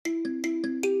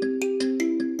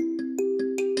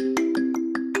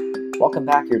Welcome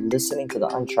back. You're listening to the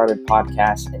Uncharted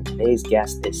podcast, and today's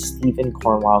guest is Stephen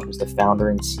Cornwell, who's the founder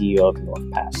and CEO of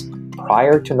NorthPass.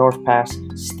 Prior to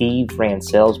NorthPass, Steve ran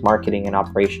sales, marketing, and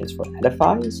operations for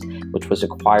Edifies, which was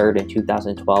acquired in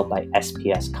 2012 by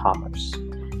SPS Commerce.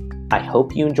 I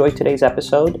hope you enjoyed today's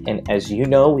episode, and as you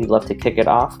know, we love to kick it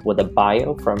off with a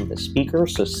bio from the speaker.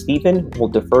 So, Stephen, we'll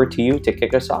defer to you to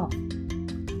kick us off.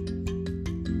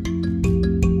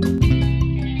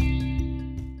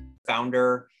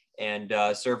 Founder and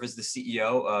serve as the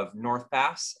CEO of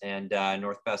NorthPass. And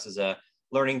NorthPass is a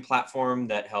learning platform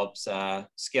that helps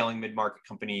scaling mid-market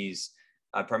companies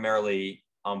primarily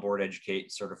onboard,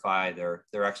 educate, certify their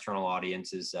external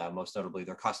audiences, most notably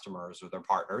their customers or their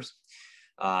partners.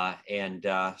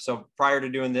 So prior to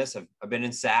doing this, I've been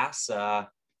in SaaS, my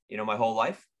whole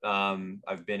life.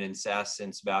 I've been in SaaS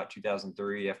since about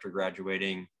 2003 after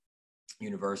graduating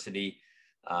university.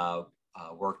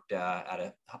 Worked at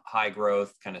a high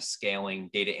growth kind of scaling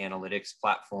data analytics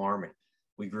platform, and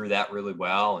we grew that really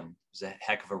well, and it was a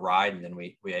heck of a ride. And then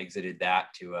we exited that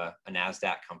to a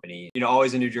NASDAQ company.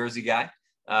 Always a New Jersey guy,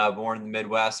 born in the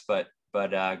Midwest, but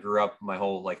grew up my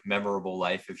whole memorable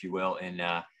life, if you will, in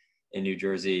New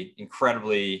Jersey.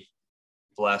 Incredibly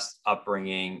blessed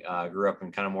upbringing. Grew up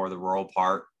in kind of more of the rural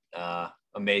part.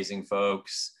 Amazing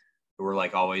folks who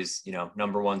were always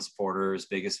number one supporters,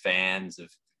 biggest fans of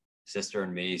sister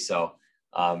and me. So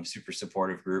super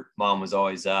supportive group. Mom was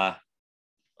always on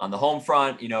the home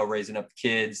front, raising up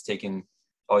kids,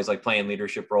 always playing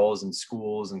leadership roles in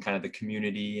schools and kind of the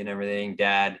community and everything.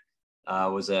 Dad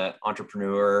was an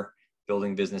entrepreneur,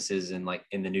 building businesses in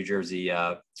the New Jersey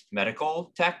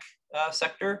medical tech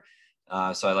sector.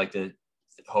 So I like to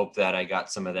hope that I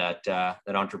got some of that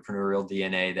entrepreneurial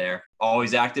DNA there.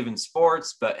 Always active in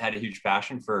sports, but had a huge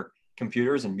passion for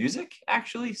computers and music,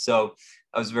 actually. So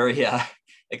I was a very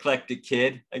eclectic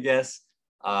kid, I guess.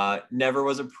 Never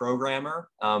was a programmer,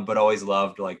 but always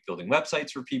loved building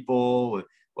websites for people,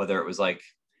 whether it was the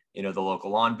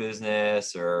local lawn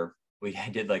business, or I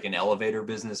did an elevator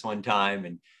business one time,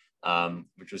 and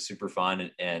which was super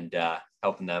fun, and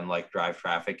helping them drive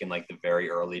traffic in the very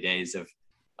early days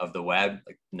of the web,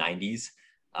 90s.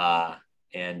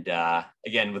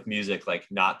 Again, with music,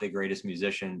 not the greatest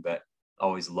musician, but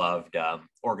always loved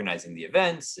organizing the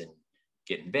events and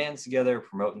getting bands together,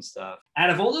 promoting stuff.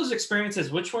 Out of all those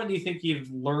experiences, which one do you think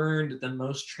you've learned the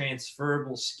most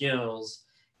transferable skills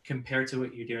compared to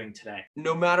what you're doing today?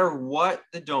 No matter what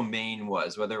the domain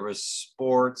was, whether it was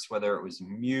sports, whether it was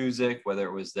music, whether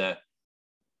it was the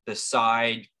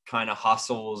side kind of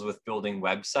hustles with building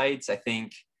websites, I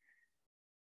think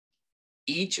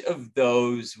each of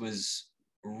those was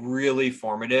really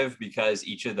formative because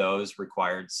each of those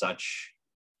required such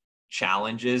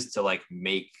challenges to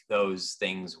make those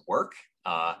things work.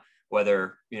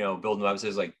 Whether, building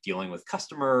websites, dealing with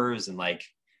customers and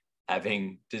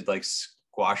having to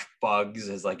squash bugs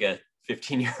as a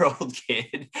 15-year-old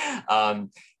kid,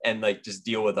 and just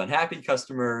deal with unhappy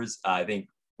customers. I think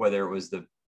whether it was the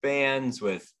bands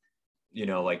with,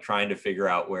 trying to figure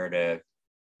out where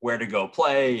to go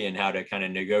play and how to kind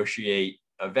of negotiate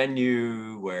a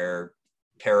venue where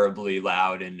terribly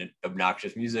loud and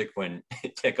obnoxious music when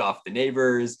tick off the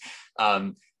neighbors,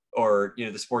 or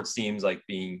the sports teams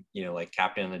being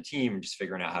captain on the team and just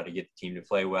figuring out how to get the team to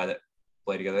play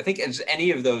together. I think it's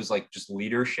any of those just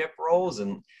leadership roles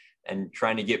and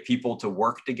trying to get people to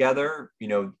work together,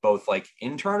 both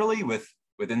internally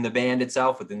within the band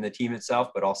itself, within the team itself,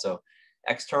 but also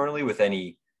externally with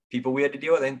any people we had to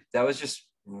deal with. And that was just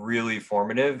really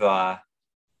formative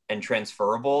and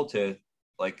transferable to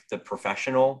the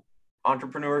professional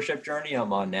entrepreneurship journey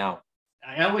I'm on now.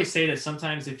 I always say that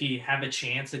sometimes if you have a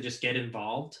chance to just get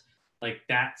involved,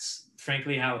 that's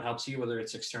frankly how it helps you, whether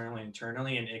it's externally,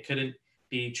 internally. And it couldn't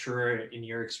be truer in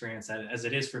your experience as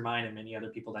it is for mine and many other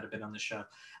people that have been on the show.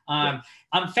 I'm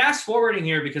fast forwarding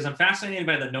here because I'm fascinated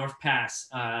by the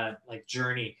NorthPass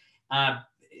journey.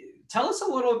 Tell us a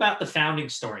little about the founding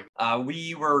story.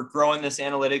 We were growing this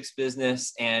analytics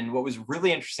business, and what was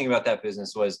really interesting about that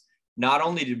business was not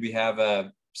only did we have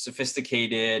a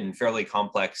sophisticated and fairly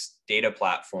complex data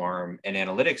platform and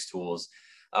analytics tools,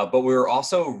 but we were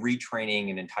also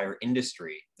retraining an entire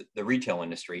industry, the retail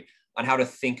industry, on how to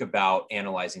think about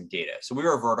analyzing data. So we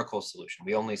were a vertical solution.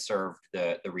 We only served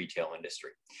the retail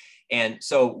industry. And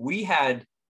so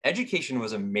education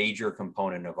was a major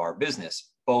component of our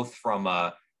business, both from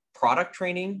a product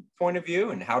training point of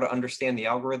view and how to understand the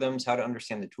algorithms, how to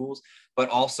understand the tools, but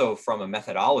also from a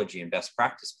methodology and best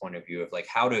practice point of view of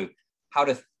how to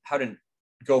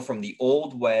go from the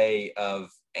old way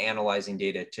of analyzing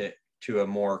data to a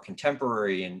more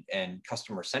contemporary and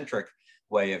customer centric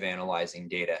way of analyzing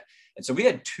data. And so we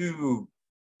had two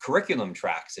curriculum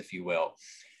tracks, if you will.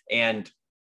 And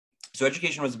so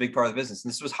education was a big part of the business.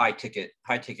 And this was high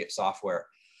ticket software.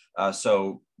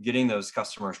 So getting those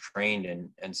customers trained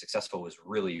and successful was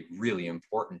really, really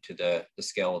important to the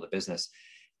scale of the business.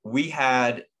 We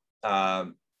had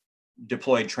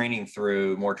deployed training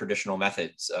through more traditional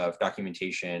methods of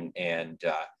documentation and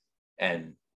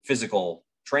physical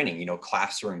training,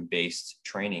 classroom-based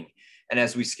training. And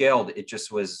as we scaled, it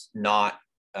just was not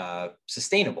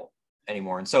sustainable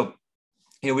anymore. And so,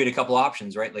 we had a couple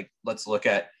options, right? Like, let's look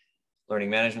at learning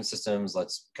management systems.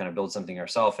 Let's kind of build something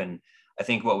ourselves. And I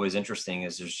think what was interesting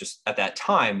is there's just, at that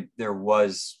time, there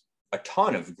was a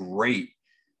ton of great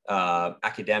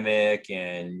academic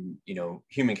and,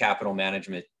 human capital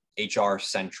management,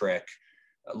 HR-centric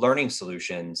learning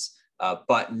solutions,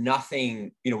 but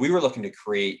nothing, we were looking to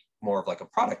create more of like a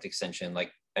product extension,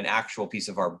 like an actual piece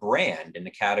of our brand, an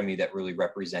academy that really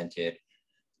represented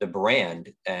the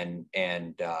brand and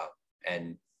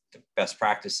the best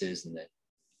practices and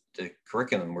the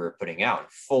curriculum we were putting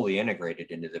out, fully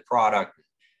integrated into the product,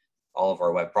 all of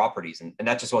our web properties. And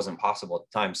that just wasn't possible at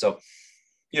the time. So,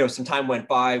 some time went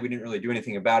by, we didn't really do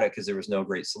anything about it because there was no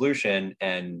great solution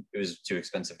and it was too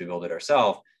expensive to build it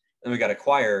ourselves. And we got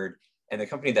acquired, and the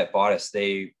company that bought us,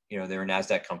 they're a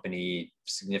NASDAQ company,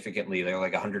 significantly, they're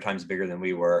like 100 times bigger than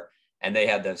we were. And they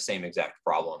had the same exact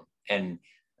problem. And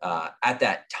at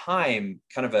that time,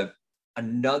 kind of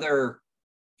another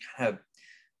kind of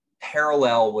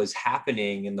parallel was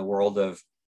happening in the world of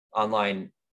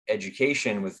online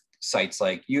education with sites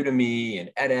like Udemy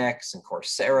and edX and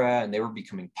Coursera, and they were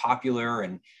becoming popular.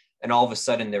 And all of a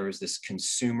sudden there was this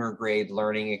consumer grade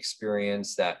learning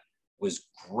experience that was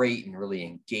great and really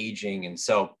engaging. And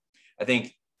so I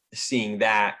think seeing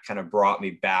that kind of brought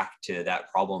me back to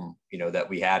that problem, that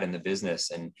we had in the business,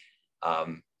 and,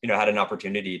 had an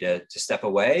opportunity to step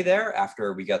away there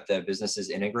after we got the businesses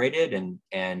integrated and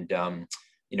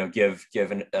give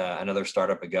another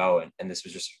startup a go. And this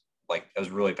was just like, I was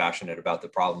really passionate about the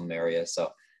problem area.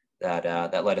 So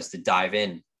that led us to dive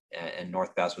in, and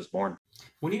NorthPass was born.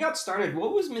 When you got started,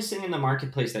 what was missing in the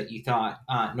marketplace that you thought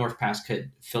NorthPass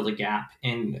could fill the gap,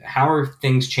 and how are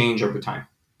things changed over time?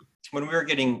 When we were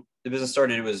getting the business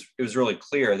started, it was really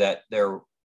clear that there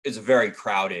is a very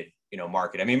crowded,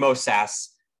 market. I mean, most SaaS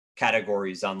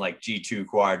categories on like G2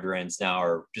 quadrants now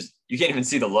are just, you can't even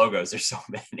see the logos. There's so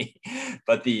many,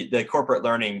 but the corporate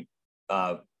learning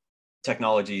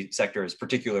technology sector is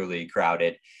particularly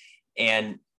crowded.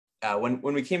 And when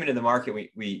we came into the market,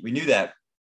 we knew that,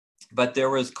 but there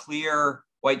was clear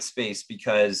white space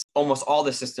because almost all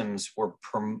the systems were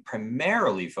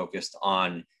primarily focused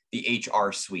on the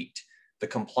HR suite, the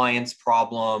compliance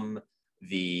problem,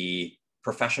 the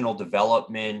professional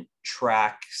development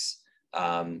tracks,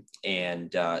 and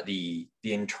the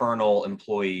internal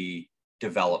employee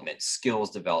development,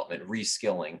 skills development,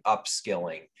 reskilling,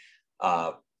 upskilling,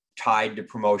 tied to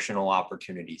promotional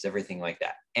opportunities, everything like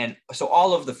that. And so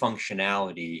all of the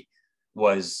functionality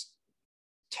was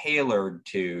tailored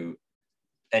to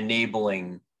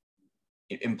enabling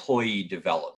employee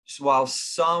development. So while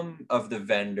some of the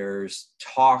vendors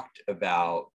talked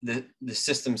about the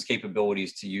system's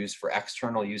capabilities to use for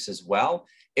external use as well,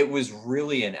 it was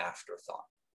really an afterthought.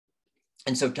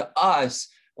 And so to us,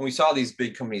 when we saw these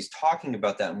big companies talking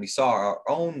about that and we saw our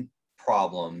own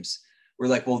problems, we're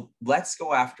like, well, let's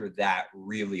go after that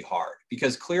really hard,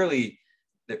 because clearly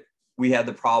we had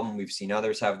the problem. We've seen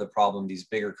others have the problem. These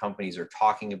bigger companies are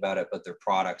talking about it, but their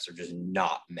products are just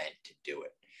not meant to do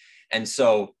it. And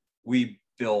so we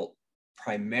built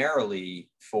primarily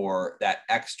for that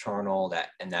external,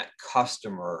 that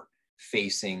customer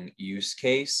facing use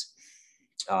case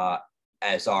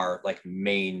as our like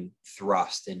main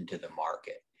thrust into the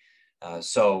market.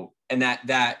 And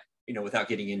that without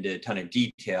getting into a ton of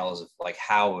details of like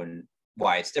how and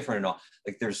why it's different and all,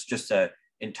 like there's just a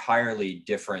entirely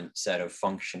different set of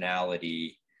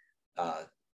functionality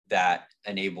that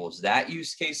enables that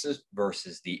use cases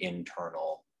versus the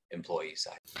internal employee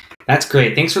side. That's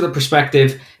great. Thanks for the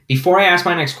perspective. Before I ask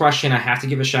my next question, I have to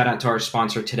give a shout out to our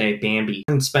sponsor today, Bambee.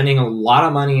 I'm spending a lot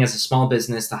of money as a small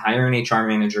business to hire an HR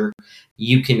manager.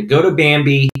 You can go to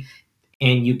Bambee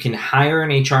and you can hire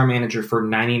an HR manager for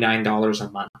 $99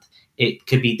 a month. It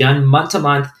could be done month to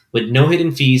month with no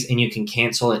hidden fees, and you can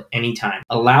cancel at any time.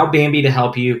 Allow Bambee to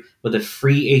help you with a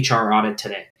free HR audit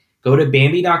today. Go to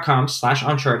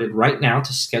Bambee.com/uncharted right now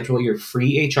to schedule your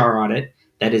free HR audit.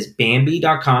 That is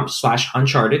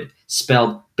Bambee.com/uncharted,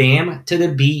 spelled BAM to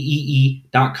the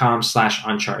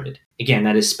BEE.com/uncharted. Again,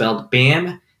 that is spelled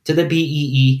BAM to the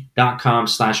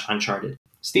BEE.com/uncharted.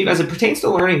 Steve, as it pertains to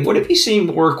learning, what have you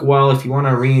seen work well if you want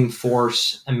to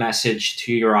reinforce a message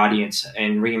to your audience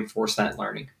and reinforce that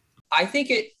learning? I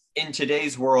think in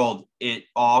today's world, it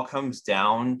all comes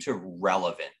down to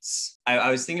relevance. I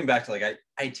was thinking back to I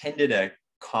attended a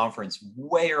conference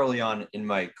way early on in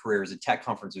my career as a tech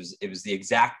conference. It was the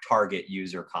Exact Target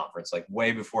user conference, like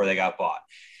way before they got bought.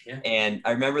 Yeah. And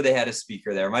I remember they had a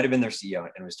speaker there, it might've been their CEO,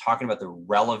 and was talking about the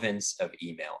relevance of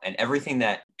email and everything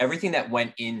that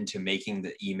went into making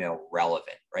the email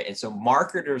relevant, right? And so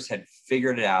marketers had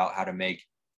figured it out how to make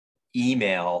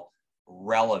email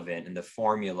relevant and the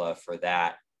formula for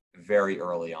that very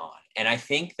early on. And I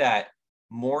think that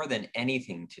more than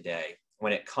anything today,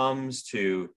 when it comes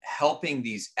to helping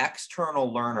these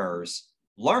external learners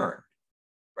learn,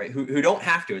 right? Who don't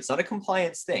have to, it's not a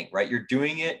compliance thing, right? You're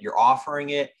doing it, you're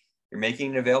offering it, you're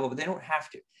making it available, but they don't have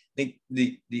to.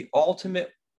 The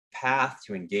ultimate path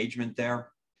to engagement there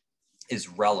is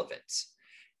relevance.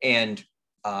 And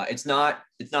it's not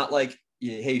like,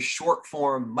 hey, short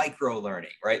form micro learning,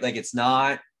 right? Like it's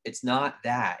not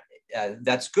that.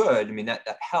 That's good. I mean, that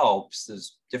helps.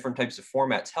 There's different types of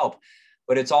formats help,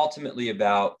 but it's ultimately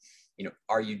about,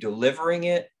 are you delivering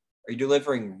it? Are you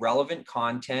delivering relevant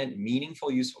content,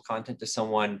 meaningful, useful content to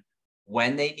someone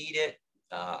when they need it,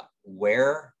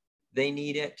 where they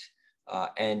need it?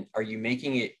 And are you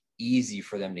making it easy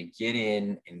for them to get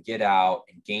in and get out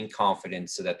and gain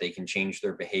confidence so that they can change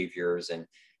their behaviors and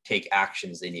take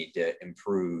actions they need to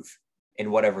improve in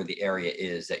whatever the area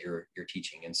is that you're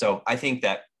teaching? And so I think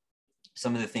that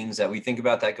some of the things that we think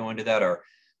about that go into that are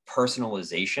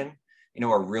personalization,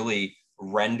 are really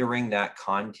rendering that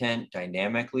content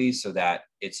dynamically so that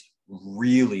it's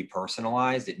really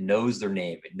personalized. It knows their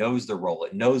name, it knows their role,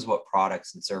 it knows what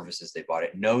products and services they bought,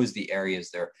 it knows the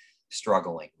areas they're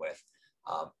struggling with.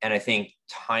 And I think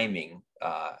timing,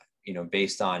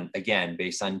 based on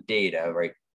data,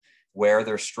 right? Where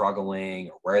they're struggling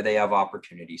or where they have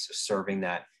opportunities. So serving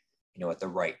that, at the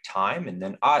right time, and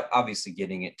then obviously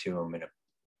getting it to them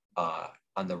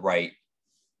on the right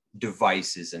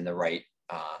devices and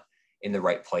in the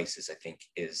right places, I think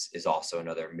is also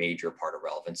another major part of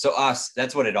relevance. So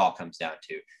that's what it all comes down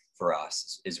to for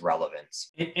us is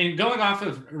relevance. And going off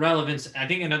of relevance, I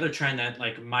think another trend that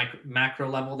macro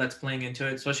level that's playing into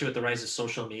it, especially with the rise of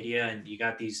social media, and you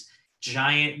got these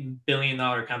giant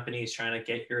billion-dollar companies trying to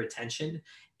get your attention,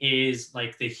 is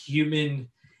the human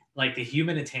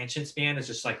attention span is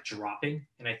just dropping.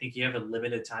 And I think you have a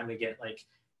limited time to get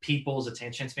people's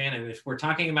attention span. And if we're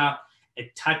talking about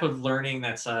a type of learning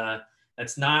that's not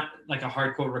a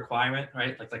hardcore requirement,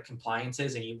 right? Like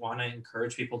compliances, and you want to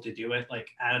encourage people to do it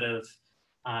out of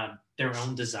their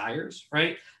own desires,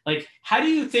 right? How do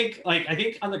you think, I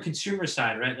think on the consumer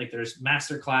side, right? There's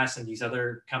Masterclass and these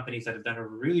other companies that have done a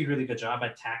really, really good job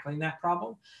at tackling that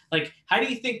problem. How do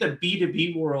you think the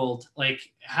B2B world,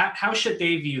 how should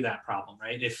they view that problem,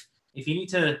 right? If you need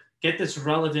to get this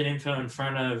relevant info in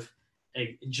front of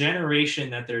a generation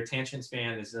that their attention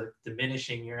span is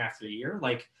diminishing year after year,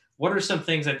 what are some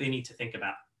things that they need to think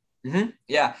about? Mm-hmm.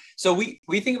 Yeah. So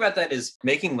we think about that as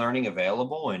making learning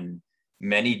available in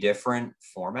many different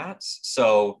formats.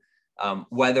 So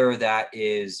whether that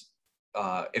is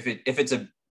if it's a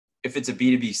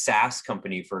B2B SaaS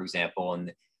company, for example,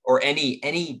 or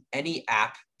any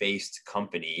app-based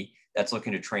company that's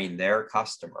looking to train their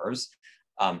customers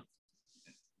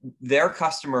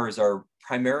are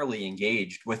primarily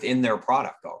engaged within their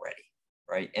product already,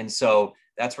 right? And so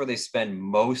that's where they spend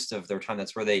most of their time.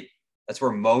 That's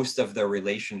where most of their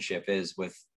relationship is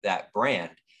with that brand.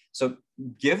 So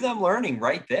give them learning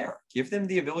right there. Give them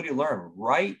the ability to learn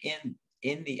right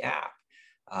in the app.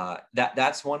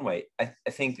 That's one way. I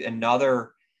think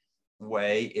another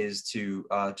way is to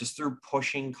just through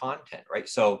pushing content, right?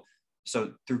 So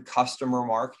through customer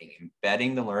marketing,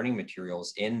 embedding the learning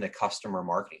materials in the customer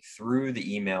marketing through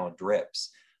the email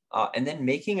drips, and then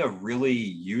making a really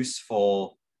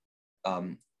useful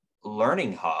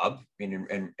learning hub,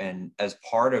 and as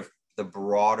part of the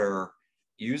broader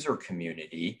user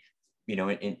community,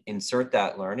 insert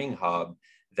that learning hub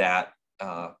that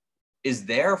is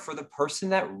there for the person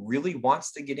that really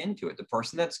wants to get into it, the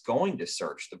person that's going to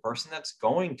search, the person that's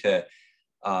going to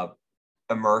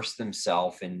immerse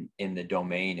themselves in the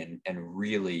domain and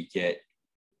really get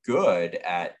good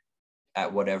at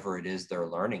whatever it is they're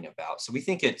learning about. So we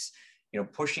think it's,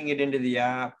 pushing it into the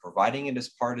app, providing it as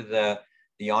part of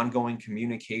the ongoing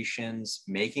communications,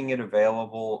 making it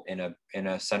available in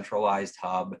a centralized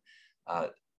hub.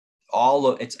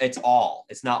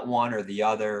 It's not one or the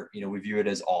other. We view it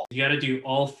as all. You got to do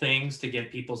all things to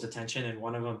get people's attention, and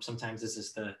one of them sometimes is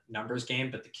just the numbers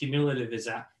game, but the cumulative is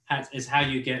how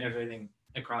you get everything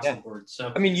across the board.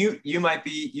 So I mean, you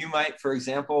might, for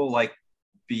example, like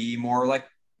be more like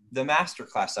the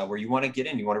masterclass style where you want to get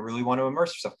in, really want to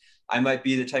immerse yourself. I might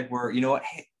be the type where, you know what,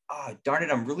 hey, darn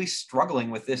it, I'm really struggling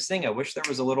with this thing. I wish there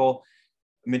was a little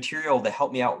material to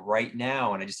help me out right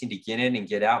now, and I just need to get in and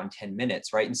get out in 10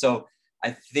 minutes, right? And so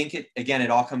I think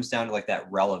it all comes down to like that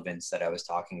relevance that I was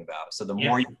talking about. So the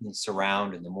more you can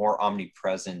surround and the more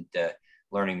omnipresent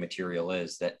learning material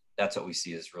is, that's what we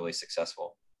see as really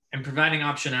successful. And providing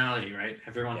optionality, right?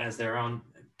 Everyone has their own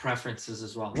preferences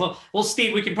as well. Well,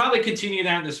 Steve, we can probably continue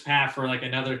down this path for like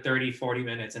another 30, 40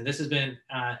 minutes. And this has been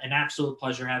an absolute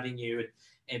pleasure having you.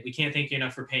 And we can't thank you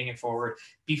enough for paying it forward.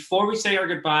 Before we say our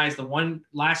goodbyes, the one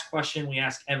last question we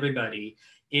ask everybody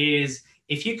is,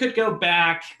 if you could go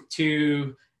back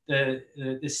to the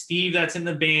Steve that's in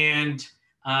the band,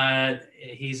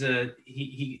 he's a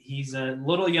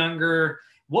little younger.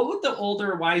 What would the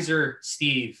older, wiser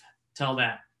Steve tell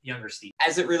that younger Steve?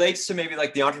 As it relates to maybe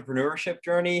like the entrepreneurship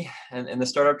journey and the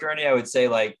startup journey, I would say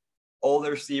like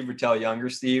older Steve would tell younger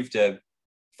Steve to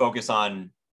focus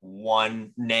on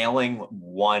nailing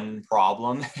one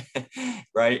problem,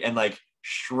 right? And like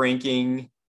shrinking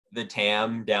the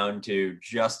TAM down to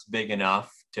just big enough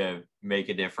to make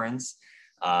a difference,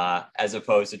 as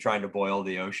opposed to trying to boil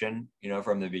the ocean,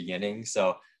 from the beginning.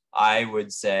 So I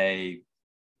would say,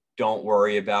 don't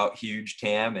worry about huge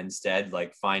TAM. Instead,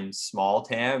 like find small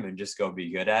TAM and just go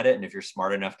be good at it. And if you're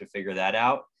smart enough to figure that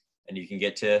out and you can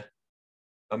get to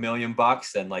 $1 million,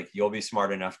 then like you'll be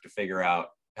smart enough to figure out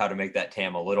how to make that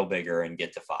TAM a little bigger and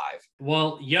get to 5.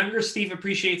 Well, younger Steve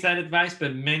appreciates that advice,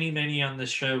 but many on this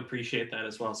show appreciate that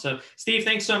as well. So Steve,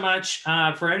 thanks so much.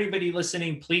 For everybody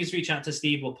listening, please reach out to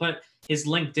Steve. We'll put his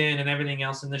LinkedIn and everything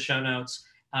else in the show notes.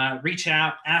 Reach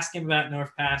out, ask him about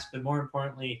NorthPass, but more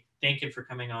importantly, thank you for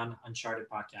coming on Uncharted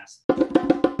Podcast.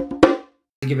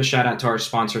 To give a shout out to our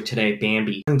sponsor today,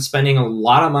 Bambee. I'm spending a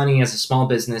lot of money as a small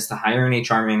business to hire an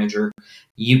HR manager.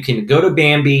 You can go to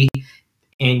Bambee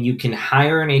and you can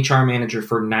hire an HR manager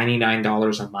for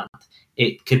 $99 a month.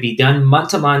 It could be done month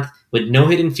to month with no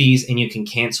hidden fees, and you can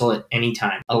cancel at any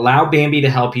time. Allow Bambee to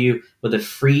help you with a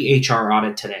free HR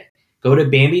audit today. Go to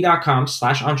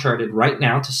Bambee.com/uncharted right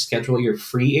now to schedule your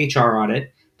free HR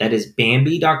audit. That is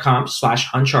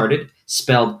Bambee.com/uncharted,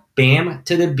 spelled BAM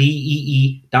to the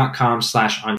BEE.com/uncharted.